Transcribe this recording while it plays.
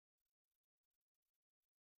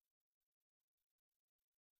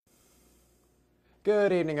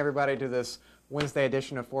Good evening, everybody, to this Wednesday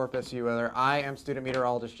edition of FSU Weather. I am student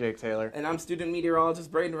meteorologist Jake Taylor. And I'm student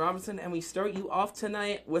meteorologist Braden Robinson, and we start you off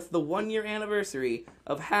tonight with the 1-year anniversary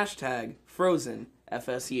of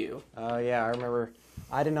 #FrozenFSU. Yeah, I remember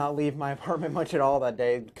I did not leave my apartment much at all that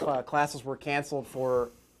day. Classes were canceled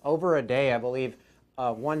for over a day, I believe.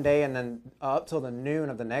 One day and then up till the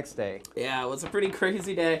noon of the next day. Yeah, it was a pretty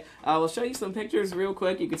crazy day. We'll show you some pictures real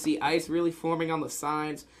quick. You can see ice really forming on the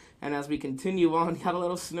sides. And as we continue on, got a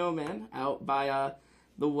little snowman out by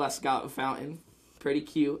the Westcott Fountain. Pretty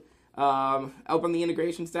cute. Up on the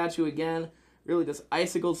integration statue again. Really just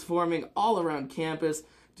icicles forming all around campus.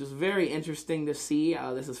 Just very interesting to see.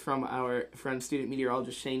 This is from our friend student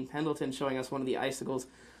meteorologist Shane Pendleton showing us one of the icicles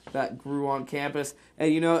that grew on campus.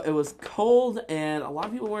 And you know, it was cold and a lot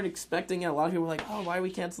of people weren't expecting it. A lot of people were like, oh, why are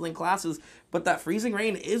we canceling classes? But that freezing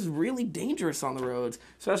rain is really dangerous on the roads,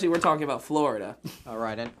 especially we're talking about Florida. All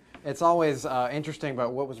right, and it's always interesting,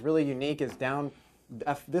 but what was really unique is down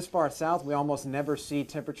this far south, we almost never see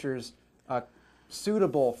temperatures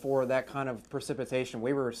suitable for that kind of precipitation.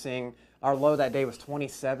 We were seeing our low that day was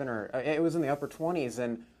 27, or it was in the upper 20s,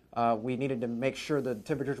 and we needed to make sure the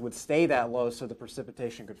temperatures would stay that low so the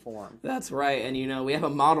precipitation could form. That's right, and you know, we have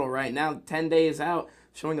a model right now, 10 days out,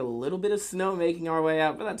 showing a little bit of snow making our way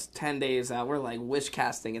out, but that's 10 days out. We're like wish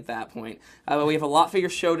casting at that point. But we have a lot for your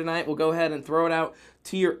show tonight. We'll go ahead and throw it out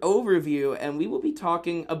to your overview, and we will be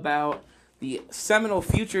talking about the Seminole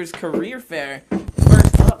Futures Career Fair.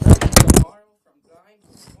 First up, that's tomorrow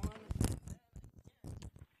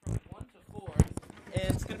from 1 to 4,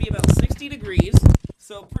 and it's going to be about 60 degrees,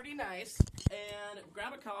 so pretty nice. And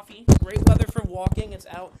grab a coffee. Great weather for walking. It's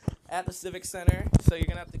out at the Civic Center, so you're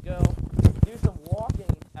going to have to go do some walking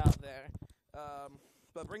out there.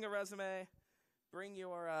 But bring a resume, bring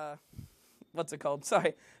your,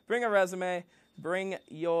 bring a resume, bring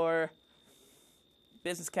your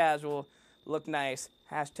business casual, look nice,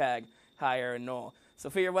 #hire a Knoll. So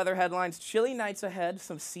for your weather headlines, chilly nights ahead,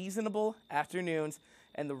 some seasonable afternoons,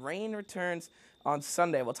 and the rain returns on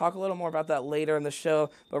Sunday. We'll talk a little more about that later in the show,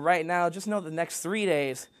 but right now, just know the next 3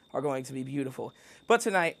 days are going to be beautiful. But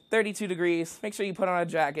tonight, 32 degrees. Make sure you put on a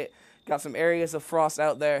jacket. Got some areas of frost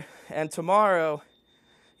out there. And tomorrow,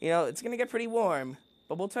 you know, it's going to get pretty warm.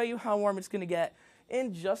 But we'll tell you how warm it's going to get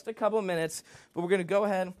in just a couple minutes. But we're going to go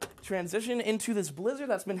ahead, transition into this blizzard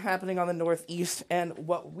that's been happening on the Northeast and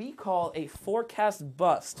what we call a forecast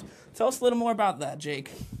bust. Tell us a little more about that, Jake.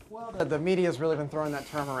 Well, the media's really been throwing that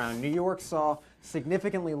term around. New York saw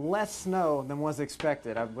significantly less snow than was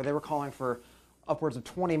expected. They were calling for upwards of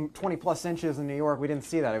 20 plus inches in New York. We didn't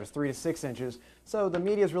see that. It was 3 to 6 inches. So the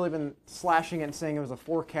media's really been slashing it and saying it was a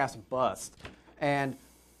forecast bust. And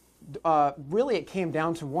really it came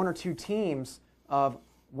down to one or two teams of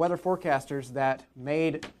weather forecasters that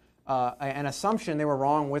made an assumption they were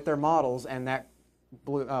wrong with their models, and that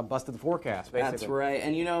busted the forecast, basically. That's right.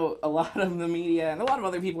 And you know, a lot of the media and a lot of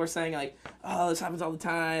other people are saying like, oh, this happens all the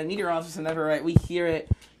time. Meteorologists are never right. We hear it.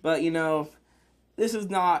 But you know, this is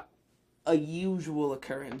not a usual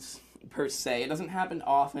occurrence per se. It doesn't happen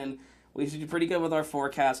often. We should do pretty good with our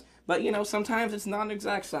forecast. But you know, sometimes it's not an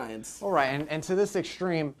exact science. All right. And to this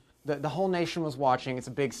extreme, the whole nation was watching. It's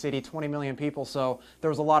a big city, 20 million people. So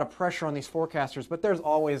there was a lot of pressure on these forecasters. But there's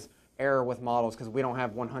always error with models because we don't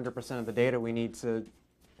have 100% of the data we need to,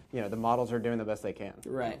 you know, the models are doing the best they can.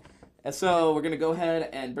 Right. And so we're going to go ahead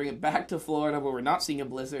and bring it back to Florida where we're not seeing a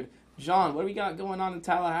blizzard. John, what do we got going on in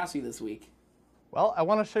Tallahassee this week? Well, I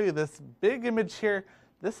want to show you this big image here.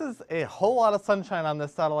 This is a whole lot of sunshine on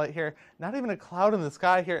this satellite here. Not even a cloud in the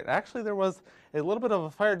sky here. Actually, there was a little bit of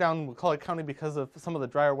a fire down in McCulloch County because of some of the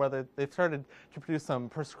drier weather. They've started to produce some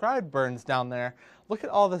prescribed burns down there. Look at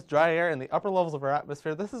all this dry air in the upper levels of our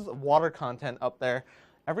atmosphere. This is water content up there.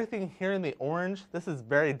 Everything here in the orange, this is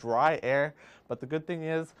very dry air. But the good thing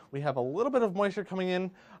is we have a little bit of moisture coming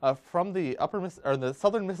in from the the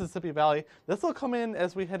southern Mississippi Valley. This will come in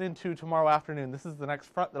as we head into tomorrow afternoon. This is the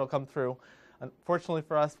next front that'll come through. Unfortunately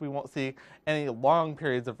for us, we won't see any long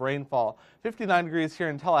periods of rainfall. 59 degrees here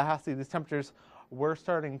in Tallahassee. These temperatures were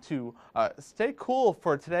starting to stay cool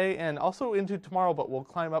for today and also into tomorrow, but we'll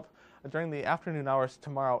climb up during the afternoon hours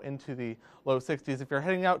tomorrow into the low 60s. If you're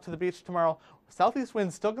heading out to the beach tomorrow, southeast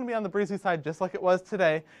wind's still going to be on the breezy side just like it was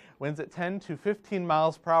today. Winds at 10 to 15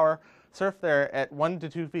 miles per hour. Surf there at 1 to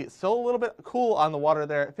 2 feet. Still a little bit cool on the water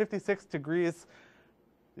there at 56 degrees.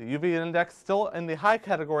 The UV index still in the high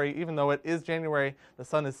category, even though it is January. The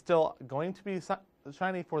sun is still going to be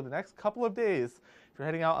shiny for the next couple of days. If you're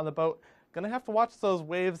heading out on the boat, Going to have to watch those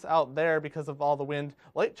waves out there because of all the wind.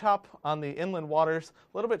 Light chop on the inland waters,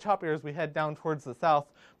 a little bit choppier as we head down towards the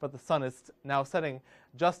south, but the sun is now setting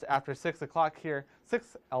just after 6 o'clock here,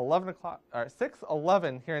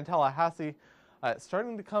 6:11 here in Tallahassee. It's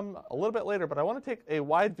starting to come a little bit later, but I want to take a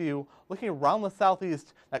wide view looking around the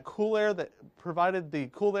southeast. That cool air that provided the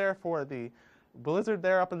cool air for the blizzard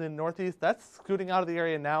there up in the northeast, that's scooting out of the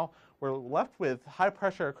area now. We're left with high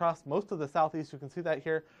pressure across most of the southeast. You can see that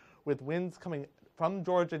here with winds coming from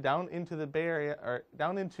Georgia down into the Bay Area, or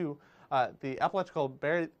down into the Apalachicola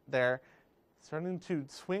Bay there, starting to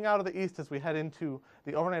swing out of the east as we head into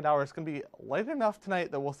the overnight hours. It's going to be light enough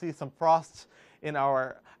tonight that we'll see some frost in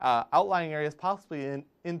our outlying areas, possibly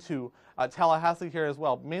into Tallahassee here as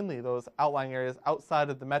well, mainly those outlying areas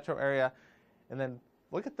outside of the metro area. And then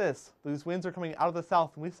look at this. These winds are coming out of the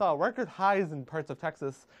south, and we saw record highs in parts of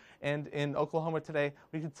Texas and in Oklahoma today.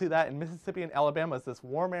 We can see that in Mississippi and Alabama as this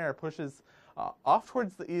warm air pushes off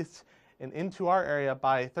towards the east and into our area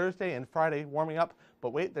by Thursday and Friday, warming up.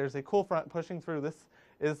 But wait, there's a cool front pushing through. This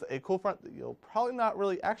is a cool front that you'll probably not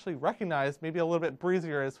really actually recognize, maybe a little bit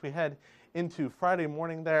breezier as we head into Friday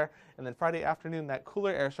morning there. And then Friday afternoon, that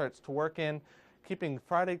cooler air starts to work in, keeping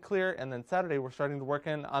Friday clear. And then Saturday, we're starting to work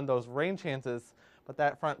in on those rain chances. But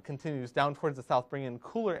that front continues down towards the south, bringing in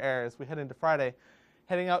cooler air as we head into Friday.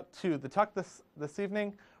 Heading out to the Tuck this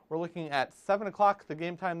evening, we're looking at 7 o'clock, the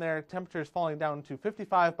game time there. Temperatures falling down to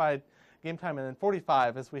 55 by game time, and then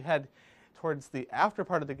 45 as we head towards the after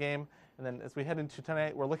part of the game. And then as we head into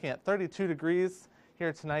tonight, we're looking at 32 degrees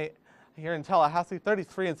here tonight. Here in Tallahassee,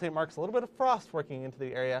 33 in St. Mark's. A little bit of frost working into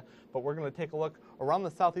the area, but we're going to take a look around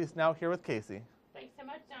the southeast now here with Casey. Thanks so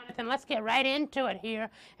much, Jonathan. Let's get right into it here.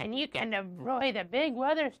 And you can, Roy, the big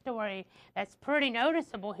weather story that's pretty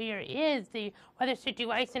noticeable here is the weather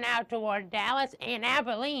situation out toward Dallas and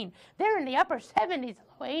Abilene. They're in the upper 70s,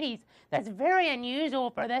 low 80s. That's very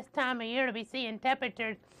unusual for this time of year to be seeing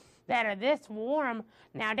temperatures that are this warm.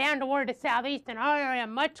 Now down toward the southeast in our area,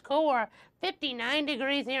 much cooler. 59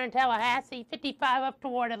 degrees here in Tallahassee, 55 up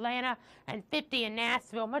toward Atlanta, and 50 in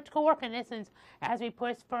Nashville. Much cooler conditions as we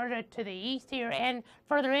push further to the east here and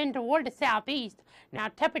further in toward the southeast. Now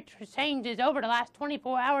temperature changes over the last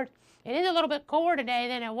 24 hours. It is a little bit cooler today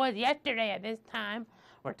than it was yesterday at this time.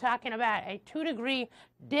 We're talking about a 2-degree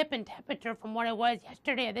dip in temperature from what it was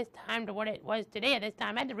yesterday at this time to what it was today at this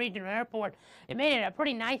time at the regional airport. It made it a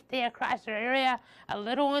pretty nice day across our area, a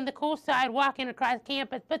little on the cool side walking across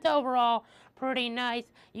campus, but overall pretty nice.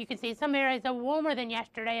 You can see some areas are warmer than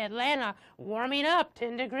yesterday. Atlanta warming up,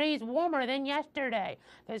 10 degrees warmer than yesterday.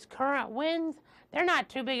 Those current winds, they're not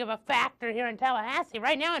too big of a factor here in Tallahassee.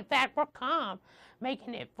 Right now, in fact, we're calm,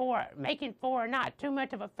 making for not too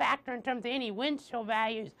much of a factor in terms of any wind chill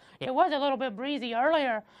values. It was a little bit breezy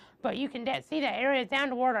earlier, but you can see the areas down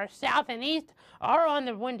toward our south and east are on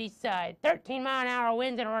the windy side. 13-mile-an-hour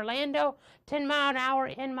winds in Orlando, 10-mile-an-hour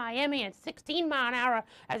in Miami, and 16-mile-an-hour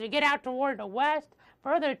as we get out toward the west,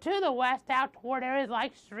 further to the west out toward areas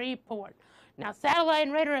like Shreveport. Now, satellite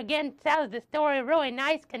and radar again tells the story, really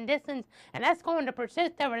nice conditions, and that's going to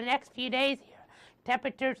persist over the next few days here.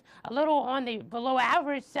 Temperatures a little on the below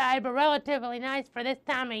average side, but relatively nice for this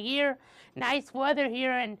time of year. Nice weather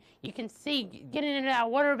here, and you can see getting into that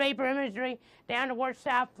water vapor imagery down toward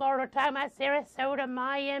South Florida. We're talking about Sarasota,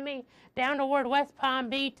 Miami, down toward West Palm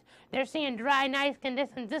Beach. They're seeing dry, nice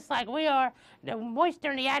conditions just like we are. The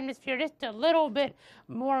moisture in the atmosphere just a little bit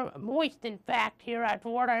more moist, in fact, here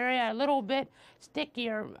toward our area, a little bit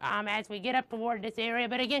stickier as we get up toward this area.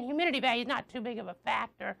 But again, humidity value is not too big of a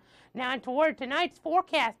factor. Now, toward tonight's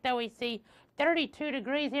forecast, though, we see 32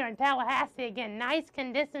 degrees here in Tallahassee. Again, nice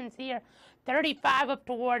conditions here. 35 up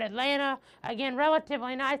toward Atlanta. Again,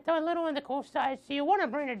 relatively nice, though a little on the cool side, so you want to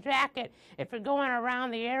bring a jacket if you're going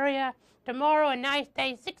around the area. Tomorrow, a nice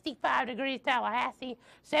day, 65 degrees Tallahassee,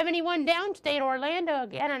 71 downstate Orlando.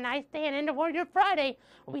 Again, a nice day, and into toward your Friday,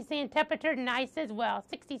 we'll be seeing temperatures nice as well,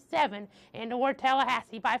 67 into toward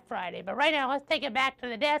Tallahassee by Friday. But right now, let's take it back to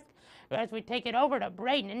the desk as we take it over to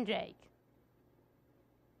Braden and Jake.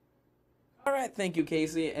 All right, thank you,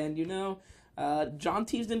 Casey. And John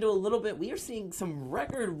teased into a little bit. We are seeing some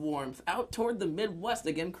record warmth out toward the Midwest,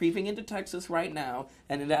 again, creeping into Texas right now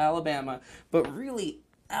and into Alabama. But really,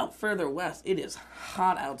 out further west, it is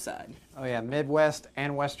hot outside. Oh, yeah, Midwest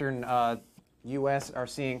and Western U.S. are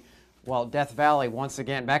seeing, well, Death Valley, once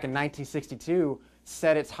again, back in 1962,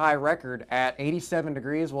 set its high record at 87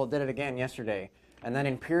 degrees. Well, it did it again yesterday. And then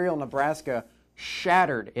Imperial, Nebraska,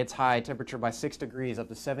 shattered its high temperature by 6 degrees up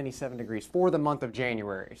to 77 degrees for the month of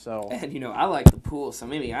January. So, and I like the pool, so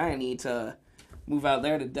maybe I need to move out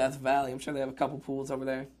there to Death Valley. I'm sure they have a couple pools over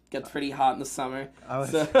there. Gets pretty hot in the summer. Oh,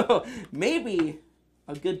 So maybe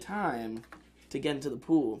a good time to get into the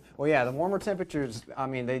pool. Well, yeah, the warmer temperatures, I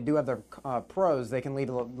mean, they do have their pros. They can lead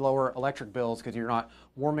to lower electric bills because you're not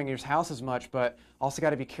warming your house as much, but also got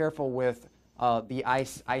to be careful with the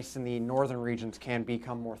ice. Ice in the northern regions can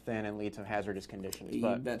become more thin and lead to hazardous conditions.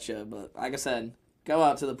 You betcha. But like I said, go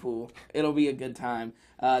out to the pool. It'll be a good time.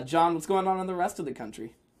 John, what's going on in the rest of the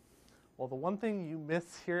country? Well, the one thing you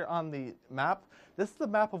miss here on the map, this is the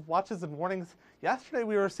map of watches and warnings. Yesterday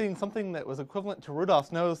we were seeing something that was equivalent to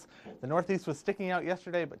Rudolph's nose. The Northeast was sticking out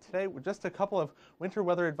yesterday, but today we're just a couple of winter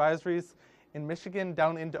weather advisories in Michigan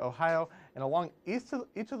down into Ohio, and along each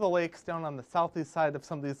of the lakes down on the southeast side of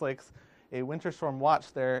some of these lakes, a winter storm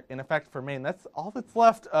watch there in effect for Maine. That's all that's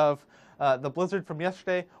left of the blizzard from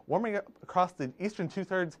yesterday, warming up across the eastern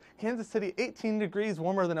two-thirds. Kansas City, 18 degrees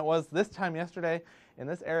warmer than it was this time yesterday, and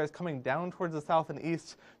this air is coming down towards the south and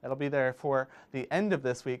east. That'll be there for the end of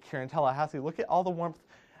this week here in Tallahassee. Look at all the warmth.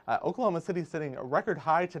 Oklahoma City sitting a record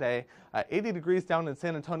high today, 80 degrees down in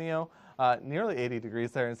San Antonio, nearly 80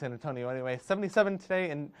 degrees there in San Antonio anyway, 77 today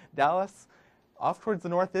in Dallas. Off towards the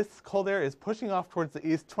north, this cold air is pushing off towards the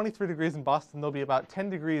east. 23 degrees in Boston. They'll be about 10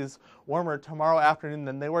 degrees warmer tomorrow afternoon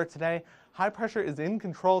than they were today. High pressure is in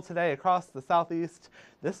control today across the southeast.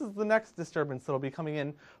 This is the next disturbance that will be coming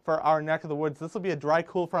in for our neck of the woods. This will be a dry,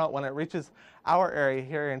 cool front when it reaches our area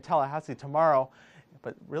here in Tallahassee tomorrow.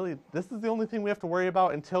 But really, this is the only thing we have to worry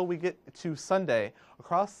about until we get to Sunday.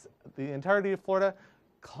 Across the entirety of Florida,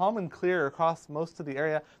 calm and clear across most of the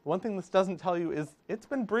area. The one thing this doesn't tell you is it's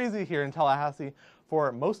been breezy here in Tallahassee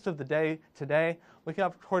for most of the day today. Looking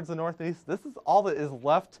up towards the northeast, this is all that is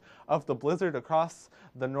left of the blizzard across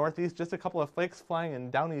the northeast. Just a couple of flakes flying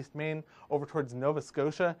in down east Maine over towards Nova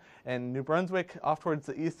Scotia and New Brunswick off towards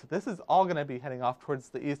the east. This is all going to be heading off towards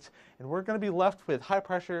the east, and we're going to be left with high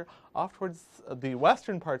pressure off towards the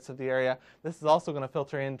western parts of the area. This is also going to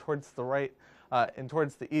filter in towards the right and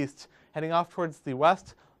towards the east. Heading off towards the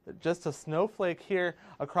west, just a snowflake here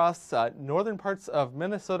across northern parts of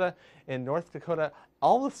Minnesota and North Dakota.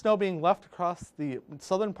 All the snow being left across the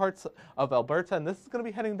southern parts of Alberta, and this is going to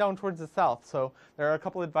be heading down towards the south. So there are a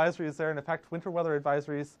couple advisories there. In fact, winter weather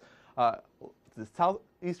advisories, the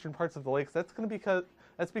southeastern parts of the lakes. That's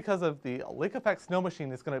because of the lake effect snow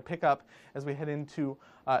machine is going to pick up as we head into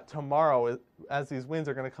tomorrow, as these winds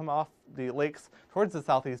are going to come off the lakes towards the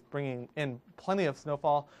southeast, bringing in plenty of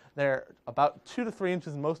snowfall. There about 2 to 3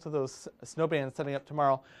 inches in most of those snow bands setting up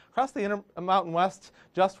tomorrow. Across the Mountain West,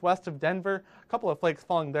 just west of Denver, a couple of flakes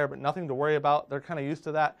falling there, but nothing to worry about. They're kind of used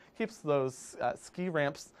to that. Keeps those ski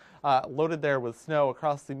ramps loaded there with snow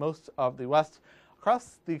across the most of the west.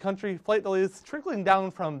 Across the country, flight delays trickling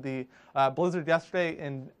down from the blizzard yesterday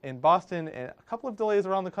in Boston, and a couple of delays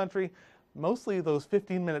around the country. Mostly those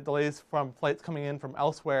 15-minute delays from flights coming in from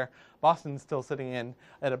elsewhere. Boston's still sitting in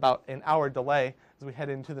at about an hour delay as we head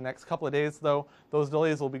into the next couple of days, though those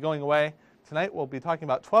delays will be going away. Tonight we'll be talking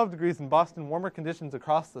about 12 degrees in Boston, warmer conditions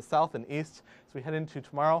across the south and east as we head into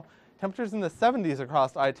tomorrow. Temperatures in the 70s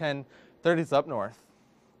across I-10, 30s up north.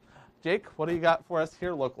 Jake, what do you got for us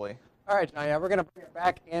here locally? All right, now, yeah, we're going to bring it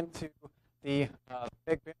back into the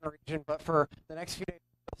Big Bend region, but for the next few days,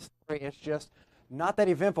 the story is just not that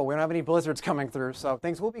eventful. We don't have any blizzards coming through, so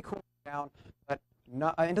things will be cooling down, but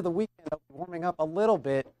not, into the weekend, they'll be warming up a little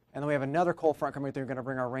bit, and then we have another cold front coming through, going to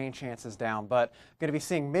bring our rain chances down, but going to be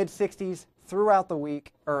seeing mid-60s throughout the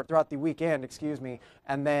week, or throughout the weekend, excuse me,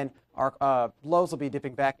 and then our lows will be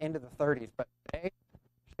dipping back into the 30s, but today,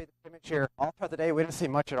 the image here, all throughout the day, we didn't see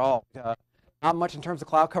much at all. Not much in terms of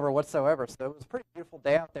cloud cover whatsoever, so it was a pretty beautiful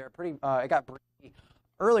day out there. It got breezy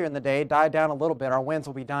earlier in the day, died down a little bit. Our winds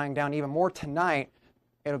will be dying down even more tonight.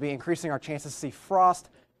 It'll be increasing our chances to see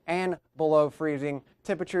frost and below freezing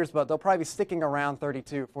temperatures, but they'll probably be sticking around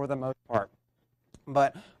 32 for the most part.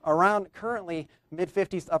 But around currently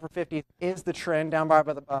mid-50s to upper 50s is the trend down by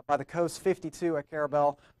the coast, 52 at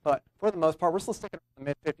Carabel. But for the most part, we're still sticking around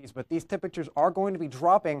the mid-50s, but these temperatures are going to be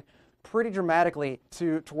dropping pretty dramatically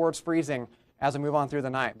towards freezing as we move on through the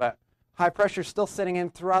night. But high pressure is still sitting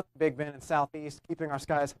in throughout the Big Bend and southeast, keeping our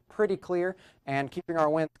skies pretty clear and keeping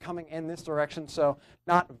our winds coming in this direction. So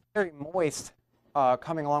not very moist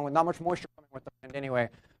coming along with, not much moisture coming with the wind anyway.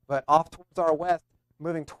 But off towards our west,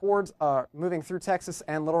 moving through Texas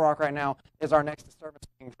and Little Rock right now is our next disturbance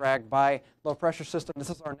being dragged by low pressure system.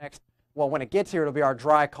 This is our next, well, when it gets here, it'll be our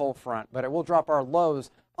dry cold front, but it will drop our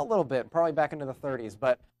lows a little bit, probably back into the 30s.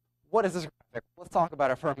 But what is this graphic? Let's talk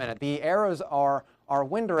about it for a minute. The arrows are our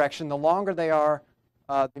wind direction. The longer they are,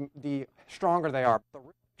 the stronger they are. The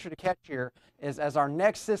real picture to catch here is as our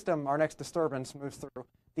next system, our next disturbance moves through,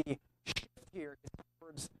 the shift here is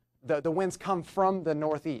towards the winds come from the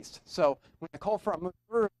northeast. So when the cold front moves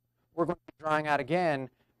through, we're going to be drying out again,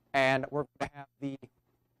 and we're going to have the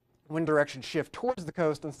wind direction shift towards the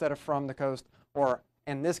coast instead of from the coast, or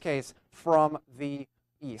in this case, from the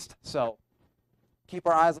east. So keep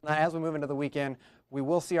our eyes on that as we move into the weekend. We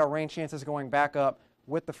will see our rain chances going back up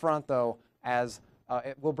with the front, though, as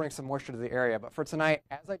it will bring some moisture to the area. But for tonight,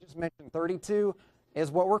 as I just mentioned, 32 is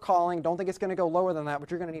what we're calling. Don't think it's going to go lower than that, but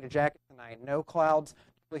you're going to need a jacket tonight. No clouds to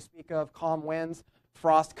really speak of, calm winds.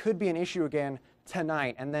 Frost could be an issue again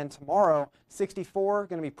tonight. And then tomorrow, 64,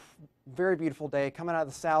 going to be very beautiful day. Coming out of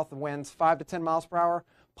the south, the winds 5 to 10 miles per hour.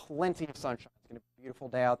 Plenty of sunshine. It's going to be a beautiful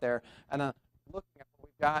day out there. And then looking at what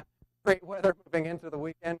we've got, great weather moving into the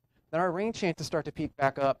weekend. Then our rain chances start to peak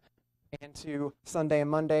back up into Sunday and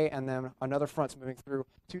Monday, and then another front's moving through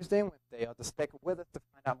Tuesday and Wednesday. You'll just stick with us to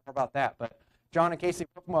find out more about that. But John and Casey,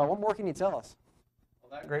 what more can you tell us?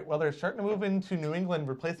 Well, that great weather is starting to move into New England,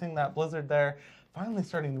 replacing that blizzard there. Finally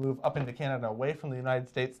starting to move up into Canada, away from the United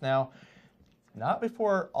States now. Not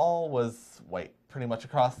before all was white, pretty much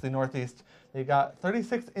across the Northeast. They got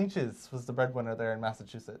 36 inches was the breadwinner there in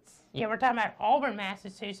Massachusetts. Yeah, we're talking about Auburn,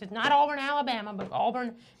 Massachusetts. Not Auburn, Alabama, but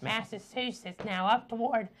Auburn, Massachusetts. Now up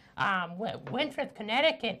toward Winthrop,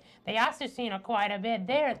 Connecticut, they also seen quite a bit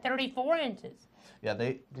there, 34 inches. Yeah,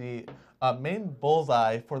 the main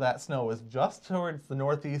bullseye for that snow was just towards the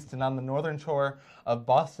northeast and on the northern shore of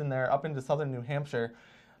Boston there, up into southern New Hampshire.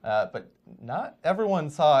 But not everyone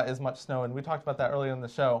saw as much snow, and we talked about that earlier in the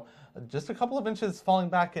show. Just a couple of inches falling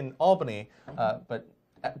back in Albany, but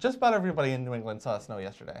just about everybody in New England saw snow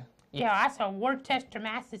yesterday. Yeah, I saw Worcester,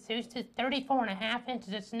 Massachusetts, 34.5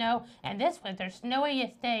 inches of snow, and this was their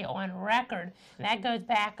snowiest day on record. And that goes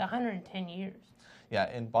back 110 years. Yeah,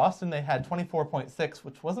 in Boston they had 24.6,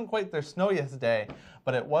 which wasn't quite their snowiest day,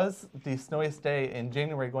 but it was the snowiest day in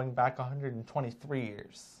January going back 123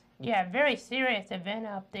 years. Yeah, very serious event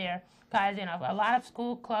up there, causing a lot of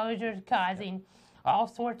school closures, causing all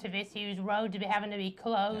sorts of issues, roads having to be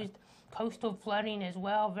closed, coastal flooding as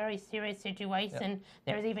well, very serious situation. Yep.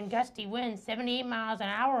 There was even gusty winds, 78 miles an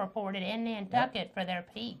hour reported in Nantucket for their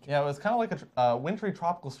peak. Yeah, it was kind of like a wintry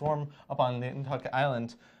tropical storm up on Nantucket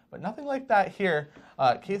Island, but nothing like that here.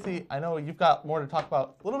 Casey, I know you've got more to talk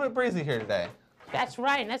about. A little bit breezy here today. That's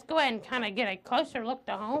right, and let's go ahead and kind of get a closer look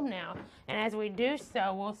to home now. And as we do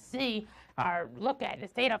so, we'll see our look at the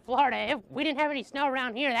state of Florida. We didn't have any snow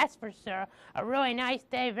around here, that's for sure. A really nice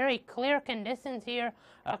day, very clear conditions here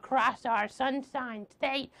across our sunshine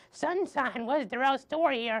state. Sunshine was the real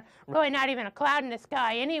story here. Really not even a cloud in the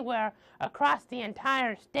sky anywhere across the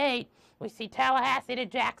entire state. We see Tallahassee to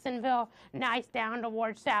Jacksonville, nice down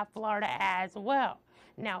towards South Florida as well.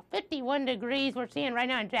 Now, 51 degrees we're seeing right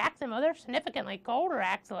now in Jacksonville. They're significantly colder,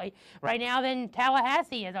 actually, right now than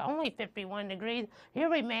Tallahassee is only 51 degrees. Here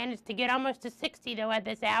we managed to get almost to 60, though, at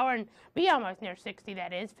this hour, and be almost near 60,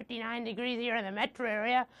 that is. 59 degrees here in the metro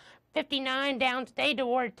area. 59 downstate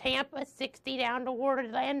toward Tampa, 60 down toward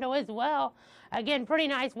Orlando as well. Again, pretty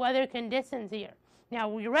nice weather conditions here.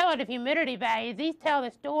 Now, your relative humidity values, these tell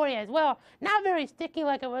the story as well. Not very sticky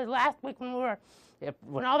like it was last week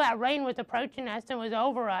when all that rain was approaching us and was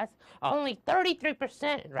over us. Only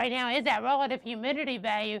 33% right now is that relative humidity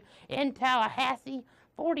value in Tallahassee.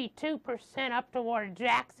 42% up toward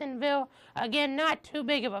Jacksonville. Again, not too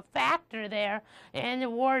big of a factor there in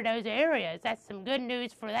toward those areas. That's some good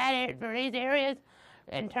news for these areas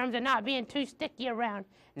in terms of not being too sticky around.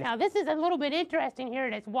 Now, this is a little bit interesting here.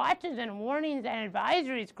 This watches and warnings and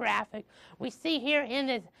advisories graphic we see here in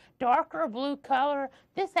this darker blue color.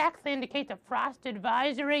 This actually indicates a frost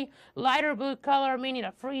advisory. Lighter blue color meaning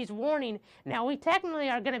a freeze warning. Now, we technically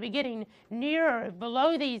are going to be getting nearer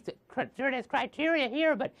below these criteria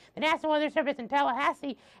here, but the National Weather Service in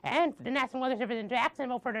Tallahassee and the National Weather Service in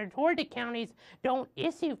Jacksonville for the Georgia counties don't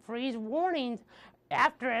issue freeze warnings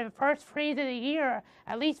after the first freeze of the year,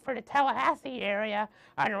 at least for the Tallahassee area,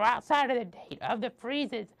 or outside of the date of the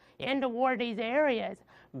freezes in toward these areas,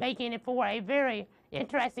 making it for a very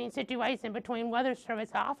interesting situation between Weather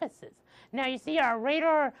Service offices. Now you see our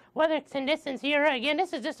radar weather conditions here. Again,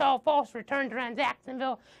 this is just all false returns around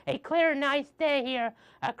Jacksonville. A clear, nice day here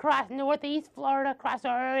across northeast Florida, across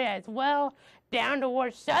our area as well. Down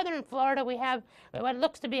towards southern Florida, we have what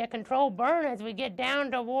looks to be a controlled burn as we get down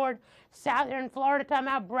toward southern Florida, talking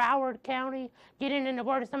about Broward County, getting into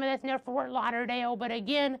word of some of this near Fort Lauderdale, but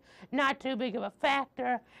again, not too big of a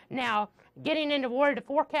factor. Now, getting into word the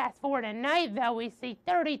forecast for tonight, though, we see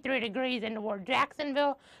 33 degrees in toward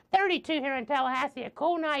Jacksonville, 32 here in Tallahassee, a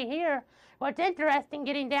cool night here. Well, it's interesting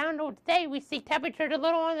getting down to today. We see temperatures a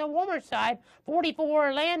little on the warmer side, 44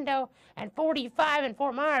 Orlando and 45 in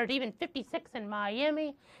Fort Myers, even 56 in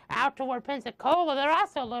Miami. Out toward Pensacola, they're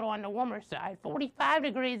also a little on the warmer side, 45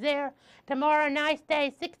 degrees there. Tomorrow, nice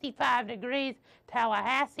day, 65 degrees.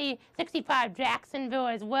 Tallahassee, 65 Jacksonville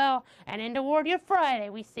as well. And into toward your Friday,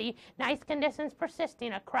 we see nice conditions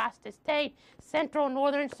persisting across the state. Central,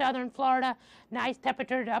 northern, southern Florida, nice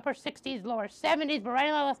temperatures, upper 60s, lower 70s. But right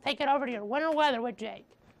now, let's take it over to your winter weather with Jake.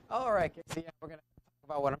 All right, Casey, we're going to talk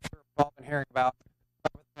about what I'm sure we've all been hearing about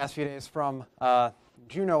over the past few days from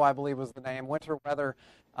Juno, I believe was the name, winter weather.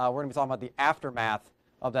 We're going to be talking about the aftermath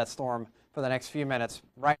of that storm for the next few minutes.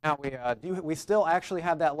 Right now, we still actually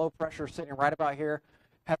have that low pressure sitting right about here.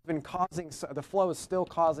 Has been causing, the flow is still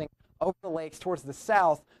causing over the lakes towards the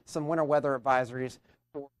south some winter weather advisories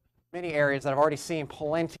for many areas that have already seen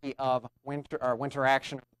plenty of winter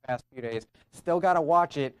action over the past few days. Still got to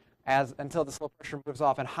watch it until this low pressure moves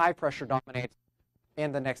off and high pressure dominates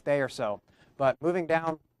in the next day or so. But moving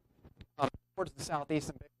down towards the southeast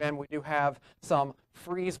and Big Bend, we do have some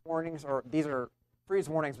freeze warnings, or these are freeze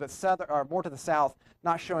warnings, but more to the south,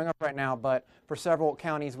 not showing up right now. But for several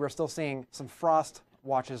counties, we're still seeing some frost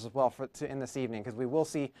watches as well in this evening, because we will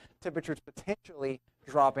see temperatures potentially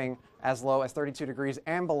dropping as low as 32 degrees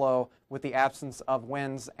and below with the absence of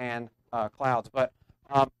winds and clouds. But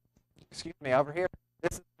excuse me, over here,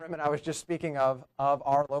 this is the remnant I was just speaking of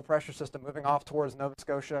our low pressure system moving off towards Nova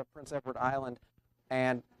Scotia, Prince Edward Island,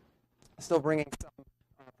 and still bringing some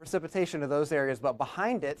precipitation to those areas. But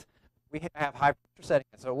behind it, we have high pressure setting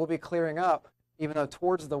in. So it will be clearing up, even though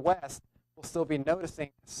towards the west, we'll still be noticing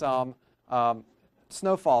some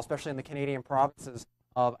snowfall, especially in the Canadian provinces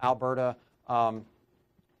of Alberta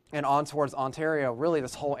and on towards Ontario. Really,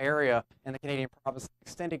 this whole area in the Canadian province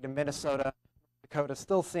extending to Minnesota, Dakota,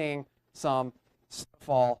 still seeing some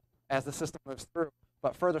snowfall as the system moves through.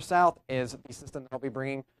 But further south is the system that will be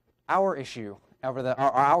bringing our issue over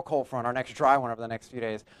our cold front, our next dry one over the next few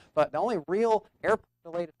days. But the only real airport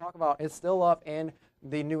delay to talk about is still up in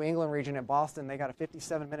the New England region at Boston. They got a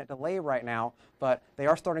 57-minute delay right now, but they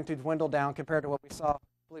are starting to dwindle down compared to what we saw. I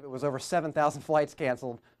believe it was over 7,000 flights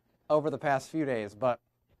canceled over the past few days. But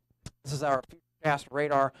this is our forecast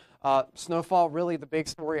radar. Snowfall, really the big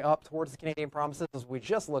story up towards the Canadian provinces, as we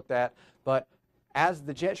just looked at. But as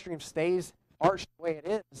the jet stream stays arched the way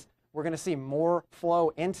it is, we're going to see more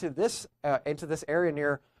flow into this area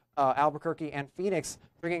near Albuquerque and Phoenix,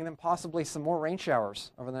 bringing them possibly some more rain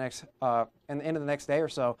showers over the next and the end of the next day or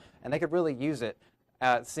so, and they could really use it.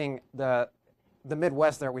 Seeing the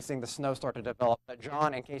Midwest there, we're seeing the snow start to develop.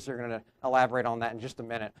 John and Casey are going to elaborate on that in just a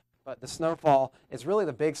minute. But the snowfall is really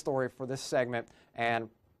the big story for this segment, and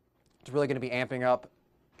it's really going to be amping up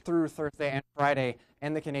through Thursday and Friday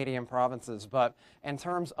in the Canadian provinces. But in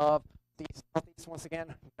terms of the southeast, once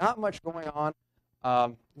again, not much going on.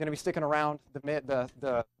 Going to be sticking around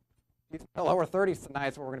the lower 30s tonight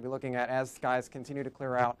is what we're going to be looking at as skies continue to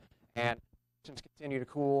clear out and conditions continue to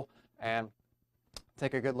cool. And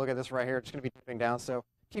take a good look at this right here. It's going to be dipping down. So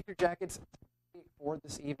keep your jackets for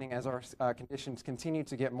this evening as our conditions continue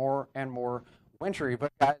to get more and more wintry.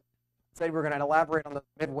 But guys, said we're going to elaborate on the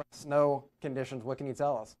Midwest snow conditions. What can you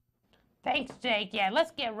tell us? Thanks, Jake. Yeah,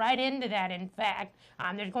 let's get right into that. In fact,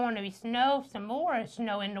 there's going to be snow, some more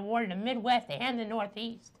snow in toward the Midwest and the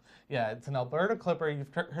Northeast. Yeah, it's an Alberta Clipper.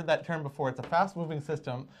 You've heard that term before. It's a fast-moving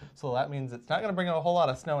system, so that means it's not going to bring in a whole lot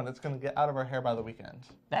of snow, and it's going to get out of our hair by the weekend.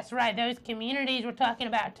 That's right. Those communities we're talking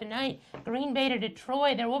about tonight, Green Bay to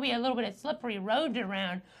Detroit, there will be a little bit of slippery roads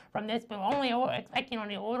around from this, but only expecting on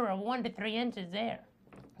the order of 1 to 3 inches there.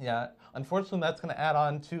 Yeah, unfortunately, that's going to add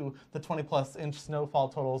on to the 20-plus inch snowfall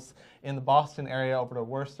totals in the Boston area over to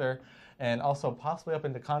Worcester, and also possibly up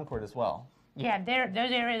into Concord as well. Yeah,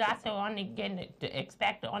 those areas also to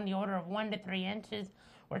expect on the order of 1 to 3 inches.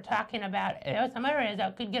 We're talking about some areas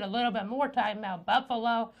that could get a little bit more, talking about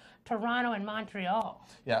Buffalo, Toronto, and Montreal.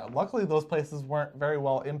 Yeah, luckily those places weren't very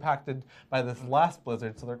well impacted by this last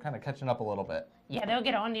blizzard, so they're kind of catching up a little bit. Yeah, they'll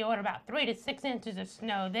get on the order about 3 to 6 inches of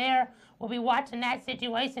snow there. We'll be watching that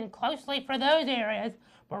situation closely for those areas.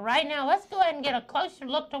 But right now, let's go ahead and get a closer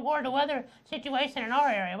look toward the weather situation in our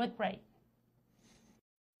area with Braden.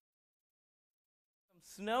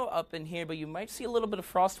 Snow up in here, but you might see a little bit of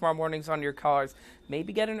frost tomorrow mornings on your cars.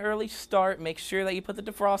 Maybe get an early start. Make sure that you put the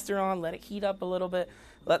defroster on, let it heat up a little bit,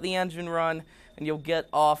 let the engine run, and you'll get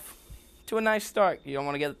off to a nice start. You don't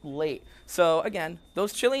want to get late. So again,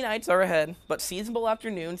 those chilly nights are ahead, but seasonable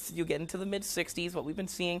afternoons, you get into the mid-60s, what we've been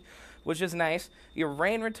seeing, which is nice. Your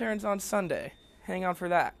rain returns on Sunday. Hang on for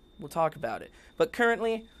that. we'll talk about it. But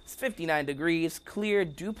currently, it's 59 degrees, clear,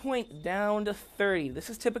 dew point down to 30. This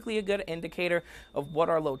is typically a good indicator of what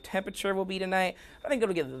our low temperature will be tonight. I think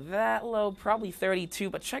it'll get that low, probably 32,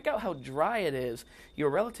 but check out how dry it is. Your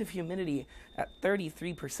relative humidity at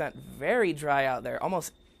 33%, very dry out there,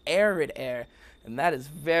 almost arid air, and that is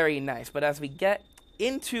very nice. But as we get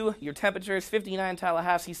into your temperatures, 59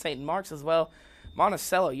 Tallahassee, St. Mark's as well.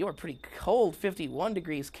 Monticello, you are pretty cold, 51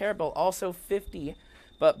 degrees. Carabel also 50,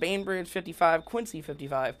 but Bainbridge 55, Quincy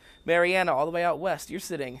 55, Mariana all the way out west, you're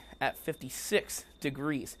sitting at 56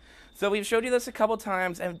 degrees. So we've showed you this a couple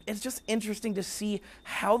times, and it's just interesting to see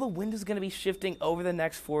how the wind is going to be shifting over the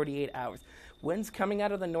next 48 hours. Wind's coming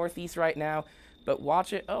out of the northeast right now, but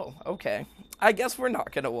watch it. Oh, okay. I guess we're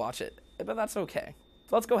not going to watch it, but that's okay.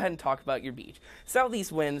 So let's go ahead and talk about your beach.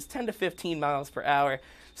 Southeast winds 10 to 15 miles per hour.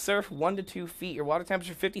 Surf 1 to 2 feet. Your water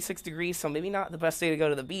temperature 56 degrees, so maybe not the best day to go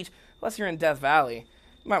to the beach unless you're in Death Valley.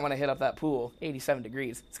 You might want to hit up that pool, 87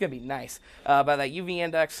 degrees. It's going to be nice. But that UV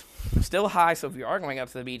index still high, so if you are going up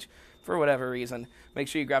to the beach for whatever reason, make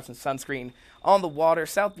sure you grab some sunscreen. On the water,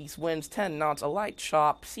 southeast winds 10 knots, a light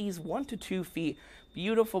chop, seas 1 to 2 feet.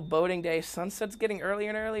 Beautiful boating day. Sunset's getting earlier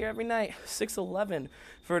and earlier every night. 6:11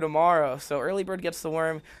 for tomorrow. So early bird gets the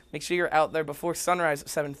worm. Make sure you're out there before sunrise at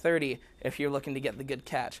 7:30 if you're looking to get the good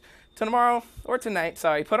catch. Tomorrow, or tonight,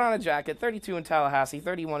 sorry, put on a jacket. 32 in Tallahassee,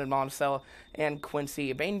 31 in Monticello and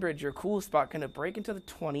Quincy. Bainbridge, your cool spot, going to break into the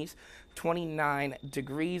 20s. 29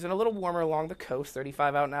 degrees and a little warmer along the coast,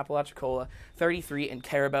 35 out in Apalachicola, 33 in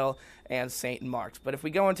Carabel and St. Mark's. But if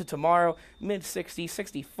we go into tomorrow, mid-60s,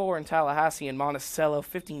 64 in Tallahassee and Monticello,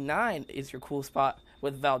 59 is your cool spot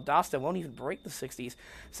with Valdosta, won't even break the 60s,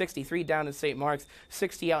 63 down in St. Mark's,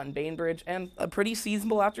 60 out in Bainbridge, and a pretty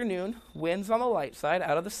seasonable afternoon. Winds on the light side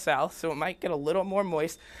out of the south, so it might get a little more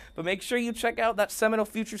moist, but make sure you check out that Seminole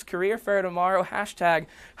Futures Career Fair tomorrow, hashtag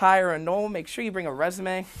hire a Knoll. Make sure you bring a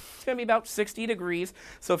resume. It's going to be about 60 degrees,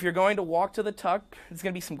 so if you're going to walk to the tuck, it's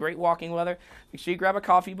going to be some great walking weather. Make sure you grab a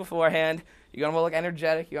coffee beforehand. You're going to look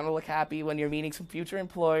energetic. You're going to look happy when you're meeting some future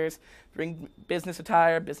employers. Bring business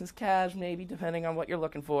attire, business cash maybe, depending on what you're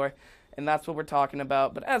looking for. And that's what we're talking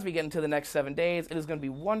about. But as we get into the next 7 days, it is going to be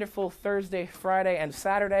wonderful Thursday, Friday, and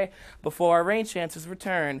Saturday before our rain chances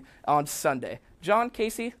return on Sunday. John,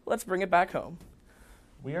 Casey, let's bring it back home.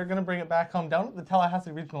 We are going to bring it back home. Down at the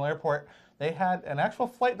Tallahassee Regional Airport, they had an actual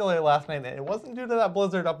flight delay last night, and it wasn't due to that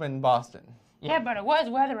blizzard up in Boston. Yeah, but it was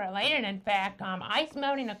weather-related. In fact, ice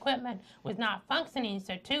melting equipment was not functioning,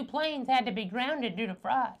 so 2 planes had to be grounded due to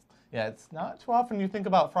frost. Yeah, it's not too often you think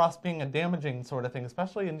about frost being a damaging sort of thing,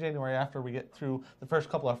 especially in January after we get through the first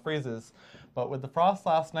couple of freezes. But with the frost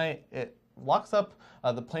last night, it locks up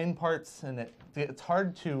the plane parts, and it's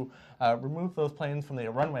hard to remove those planes from the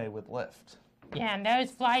runway with lift. Yeah, and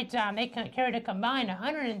those flights, they carried a combined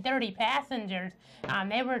 130 passengers.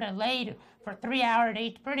 They were delayed for 3 hours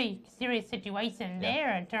each. Pretty serious situation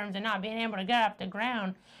there in terms of not being able to get off the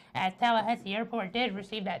ground, as Tallahassee Airport did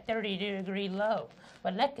receive that 32-degree low.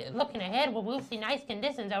 But looking ahead, we'll see nice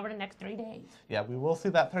conditions over the next 3 days. Yeah, we will see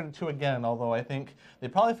that 32 again, although I think they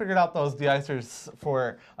probably figured out those de-icers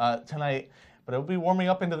for tonight. But it'll be warming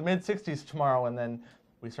up into the mid-60s tomorrow, and then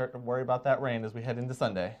we start to worry about that rain as we head into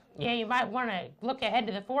Sunday. Yeah, you might want to look ahead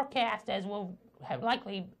to the forecast, as you'll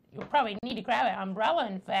probably need to grab an umbrella,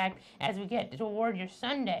 in fact, as we get toward your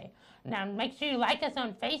Sunday. Now, make sure you like us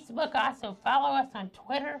on Facebook, also follow us on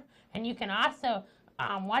Twitter, and you can also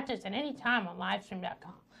watch us at any time on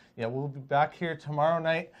livestream.com. Yeah, we'll be back here tomorrow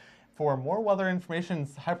night for more weather information.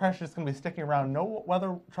 High pressure is going to be sticking around. No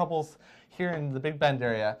weather troubles here in the Big Bend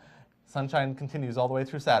area. Sunshine continues all the way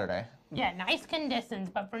through Saturday. Yeah, nice conditions,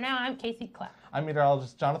 but for now, I'm Casey Clapp. I'm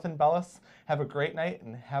meteorologist Jonathan Bellis. Have a great night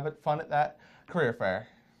and have it fun at that career fair.